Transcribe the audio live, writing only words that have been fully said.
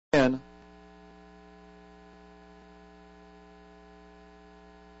in.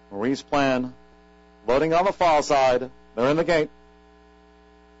 Maurice Plan loading on the far side. They're in the gate.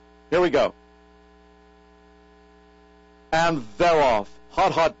 Here we go. And they're off.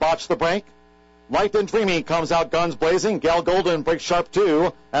 Hot botched the break. Light and Dreamy comes out guns blazing. Gal Golden breaks sharp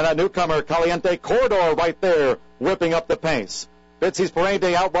too. And a newcomer, Caliente Corredor, right there, whipping up the pace. Bitsy's Parade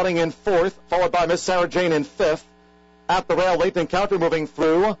Day outrunning in fourth, followed by Miss Sarah Jane in fifth. At the rail, late encounter moving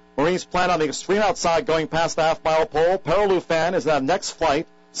through. Maurice Plan on the extreme outside going past the half-mile pole. Leparoux fan is in that next flight,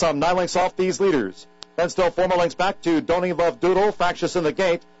 some 9 lengths off these leaders. Then still 4 more lengths back to Donny Love Doodle, fractious in the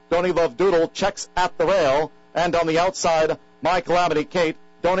gate. Donny Love Doodle checks at the rail. And on the outside, My Calamity Kate.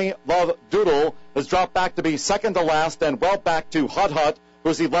 Donny Love Doodle has dropped back to be second to last and well back to Hut,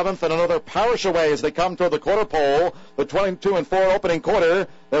 who's 11th and another parish away as they come toward the quarter pole. The 22 and 4 opening quarter.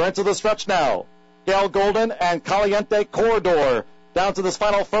 They're into the stretch now. Gal Golden and Caliente Corredor down to this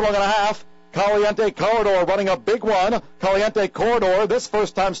final furlong and a half. Caliente Corredor running a big one. Caliente Corredor, this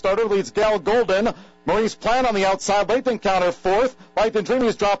first-time starter, leads Gal Golden. Maurice Plan on the outside, late encounter fourth. Light and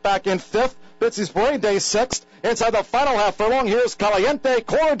Dreamy's dropped back in fifth. Bitsy's Parade Day sixth. Inside the final half furlong, here's Caliente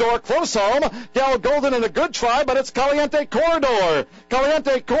Corredor close home. Gal Golden in a good try, but it's Caliente Corredor.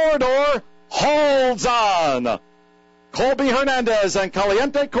 Caliente Corredor holds on. Colby Hernandez and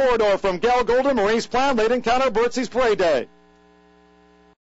Caliente Corredor from Gal Golden, Maurice Plan, late encounter, Bitsy's Parade Day.